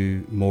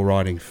do more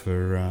writing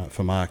for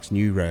Mark's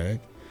new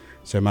rag.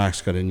 So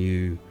Mark's got a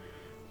new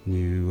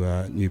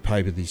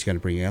paper that he's going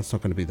to bring out. It's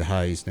not going to be the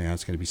Haze now.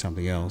 It's going to be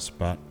something else.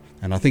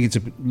 And I think it's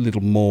a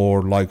little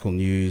more local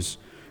news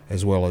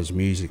as well as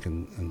music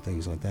and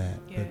things like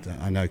that. Yeah. But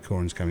I know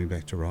Corin's coming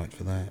back to write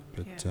for that.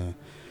 But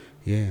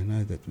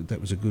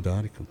that was a good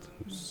article.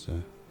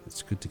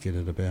 It's good to get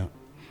it about.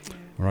 Yeah.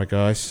 All right,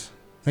 guys.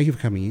 Thank you for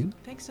coming in.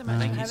 Thanks so much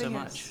for having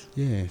us. Much.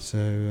 Yeah,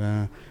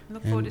 so...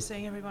 look forward to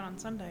seeing everyone on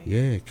Sunday.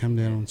 Yeah, come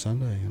down on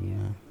Sunday.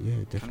 And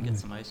definitely. Come get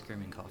some ice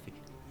cream and coffee.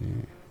 Yeah.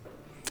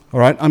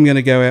 All right, I'm going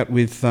to go out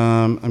with...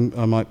 I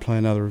might play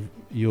another of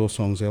your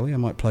songs, Ellie. I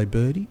might play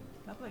Birdie.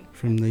 Lovely.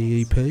 From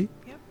the EP.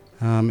 Yep.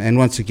 And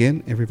once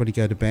again, everybody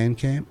go to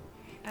Bandcamp.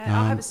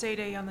 I'll have a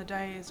CD on the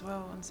day as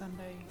well on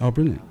Sunday. Oh,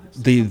 brilliant.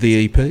 The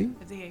EP?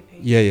 The EP.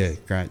 Yeah,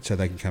 great. So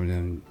they can come down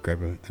and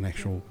grab an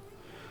actual...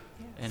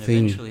 And thing.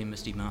 eventually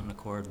Misty Mountain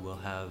Accord will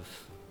have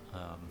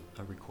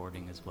a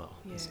recording as well.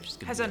 Yeah.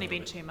 It has only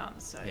been 2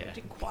 months, so you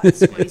didn't quite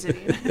squeeze it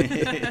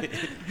in.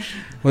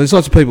 Well, there's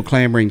lots of people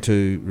clamouring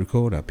to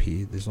record up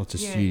here. There's lots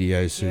of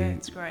studios who... Yeah,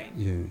 it's great.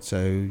 Yeah,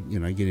 so,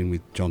 get in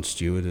with John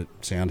Stewart at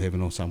Sound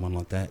Heaven or someone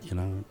like that,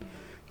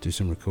 do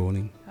some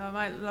recording.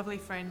 My lovely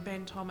friend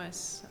Ben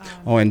Thomas.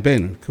 And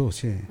Ben, of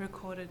course, yeah.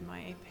 Recorded my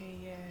EP,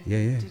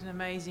 Yeah. Did an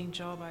amazing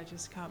job. I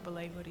just can't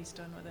believe what he's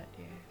done with it,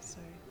 So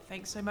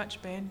thanks so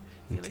much, Ben,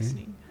 if you're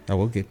listening.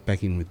 We'll get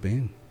back in with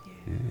Ben.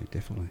 Yeah,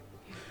 definitely.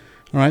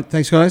 All right,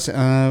 thanks, guys.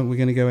 We're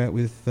going to go out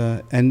with...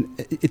 and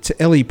it's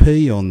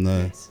LEP on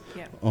the... Yes.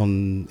 Yep.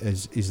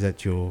 Is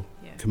that your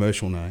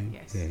commercial name?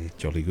 Yes. Yeah,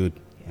 jolly good.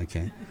 Yeah.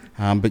 Okay.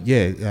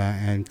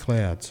 And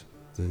Clouds,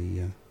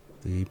 the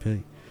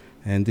EP.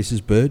 And this is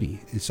Birdie.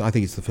 I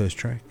think it's the first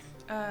track.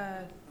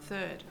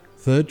 Third.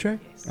 Third track?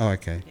 Yes. Oh,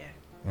 okay. Yeah.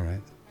 All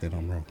right. Then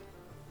I'm wrong.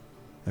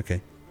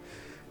 Okay.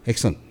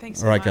 Excellent.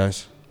 Thanks All right, much.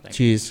 guys.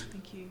 Cheers.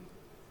 Thank you.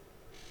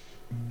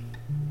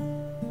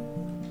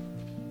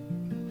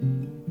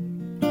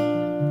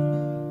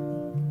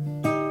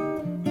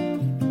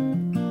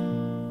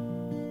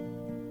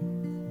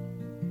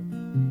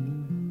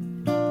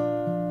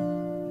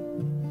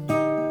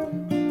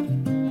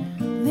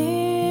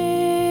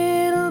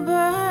 Little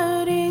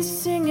birdie,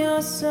 sing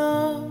your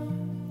song,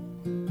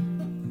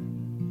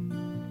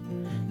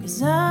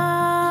 'cause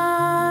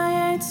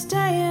I ain't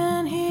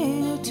staying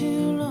here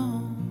too long.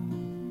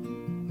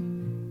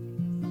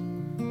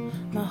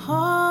 My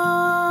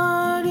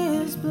heart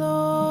is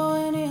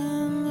blowing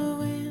in the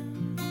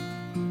wind.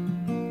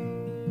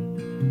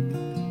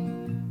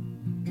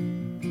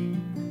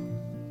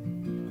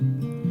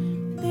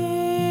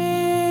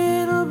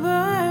 Little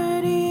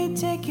birdie,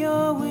 take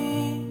your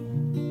wing,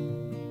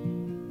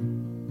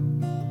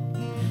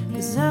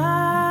 'cause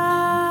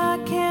I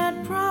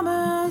can't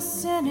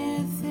promise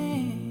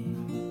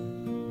anything.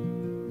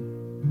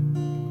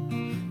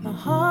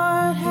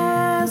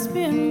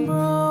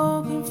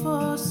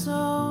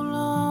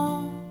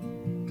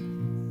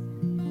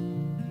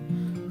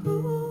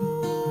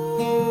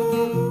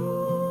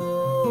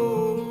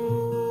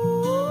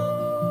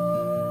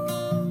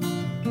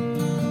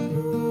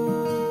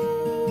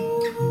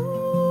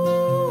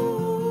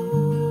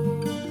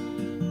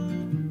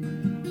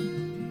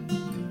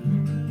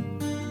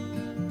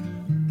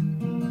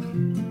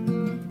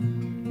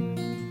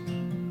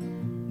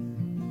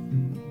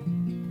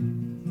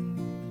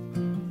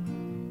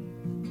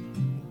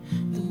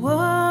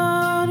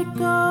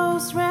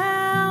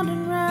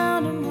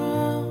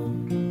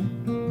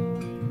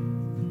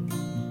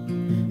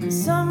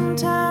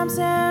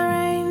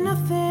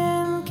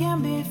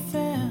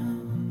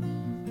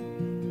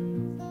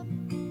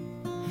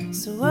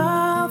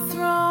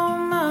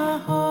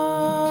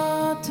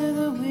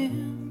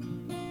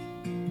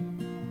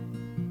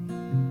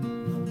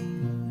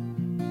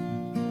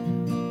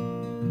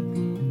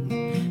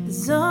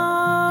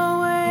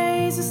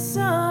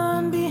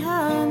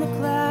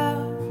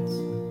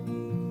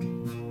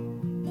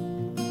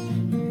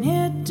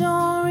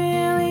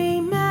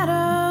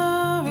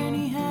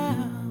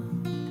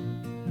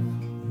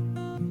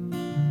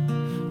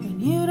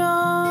 You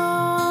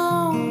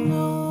don't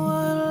know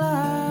what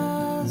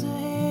lies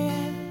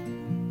ahead.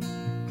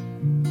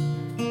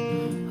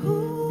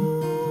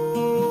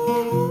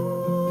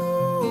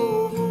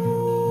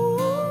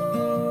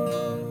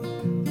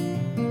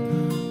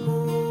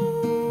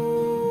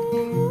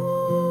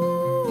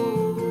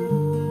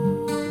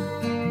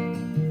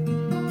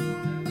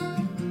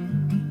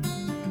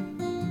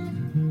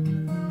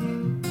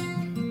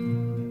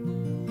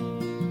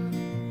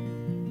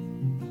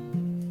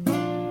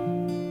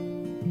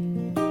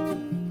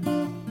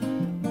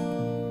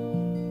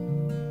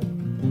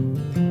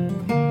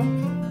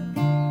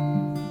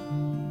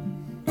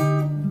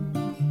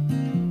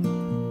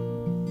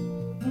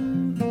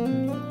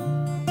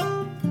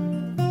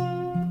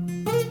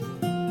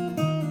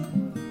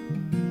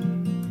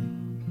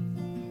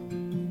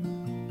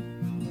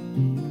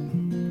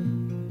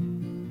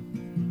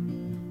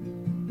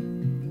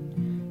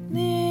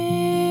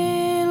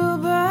 Little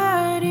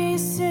birdie,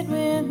 sit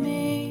with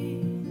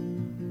me.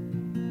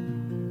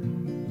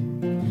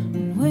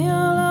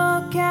 We'll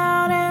look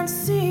out and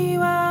see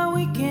what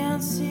we can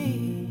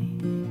see.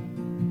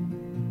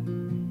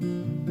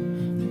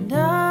 And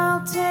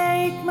I'll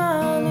take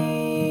my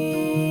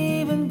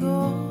leave and go.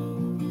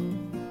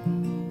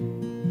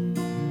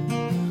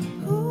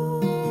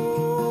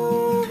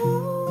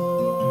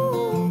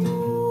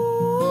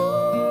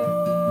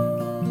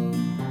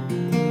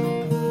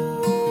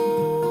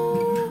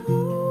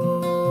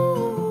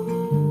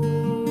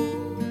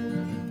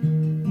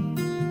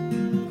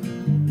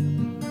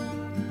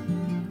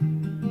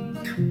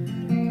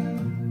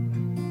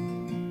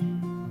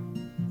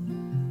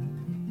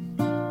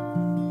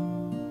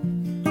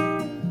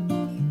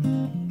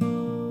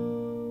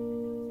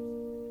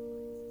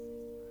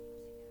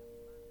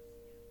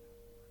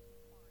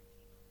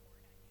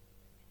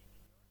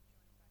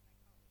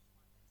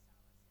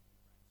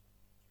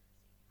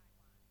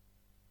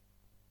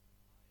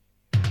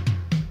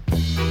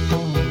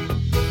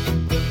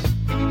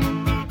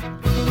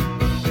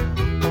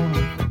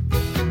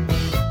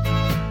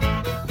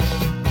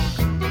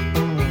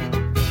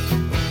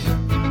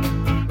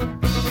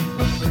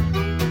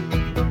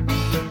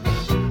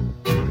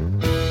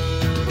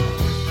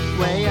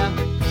 Way up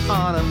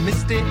on a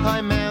misty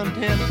high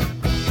mountain,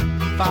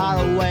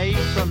 far away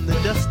from the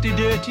dusty,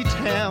 dirty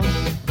town,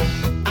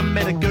 I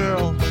met a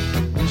girl,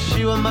 and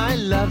she was my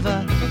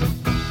lover.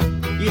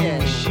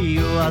 Yeah, she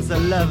was a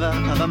lover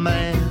of a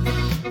man.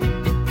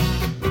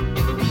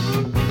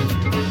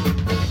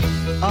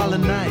 All the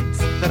nights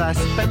that I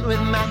spent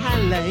with my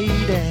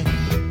lady,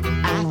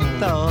 I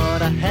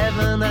thought of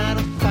heaven I'd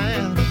have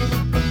found.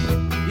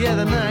 Yeah,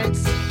 the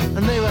nights,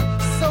 and they were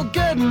so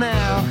good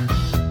now.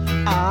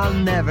 I'll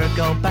never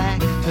go back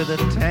to the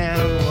town.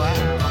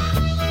 Wow.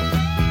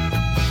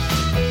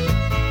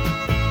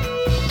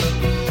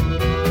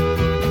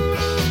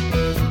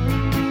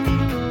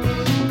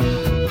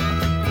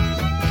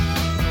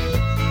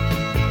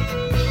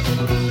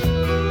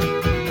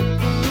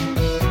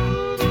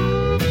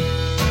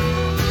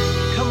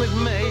 Come with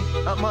me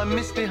up my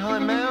misty high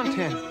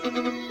mountain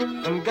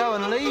and go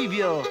and leave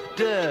your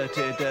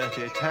dirty,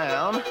 dirty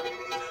town.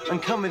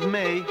 And come with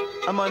me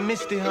up my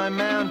misty high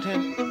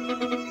mountain,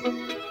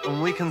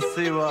 and we can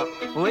see what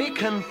we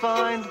can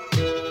find.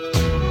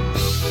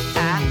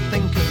 I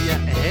think of you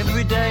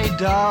every day,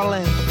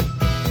 darling,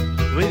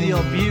 with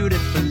your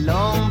beautiful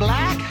long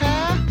black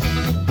hair.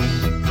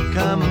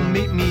 Come and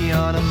meet me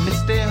on a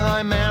misty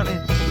high mountain,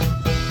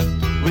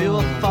 we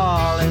will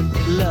fall in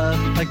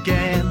love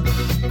again.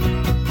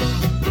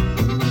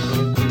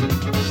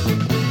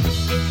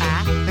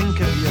 I think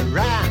of you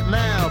right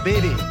now,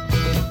 baby,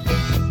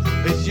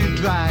 as you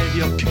drive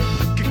your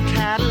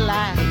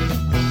Cadillac.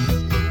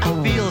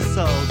 I feel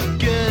so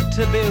good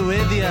to be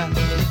with you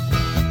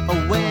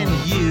when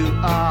you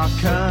are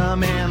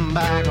coming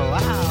back.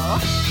 Wow.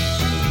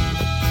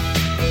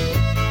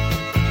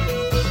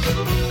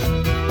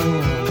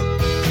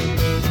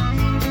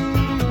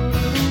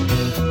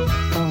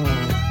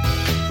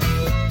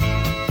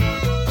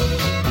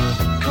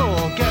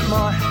 Cool, get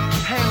my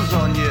hands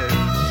on you.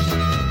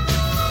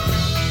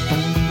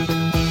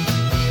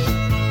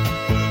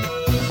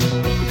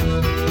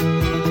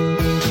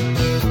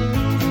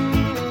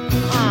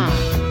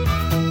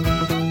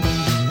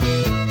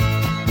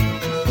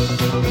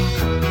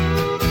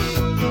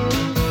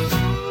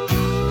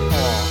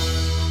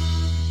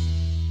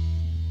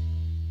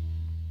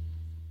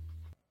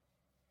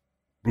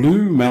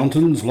 Blue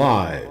Mountains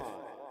Live.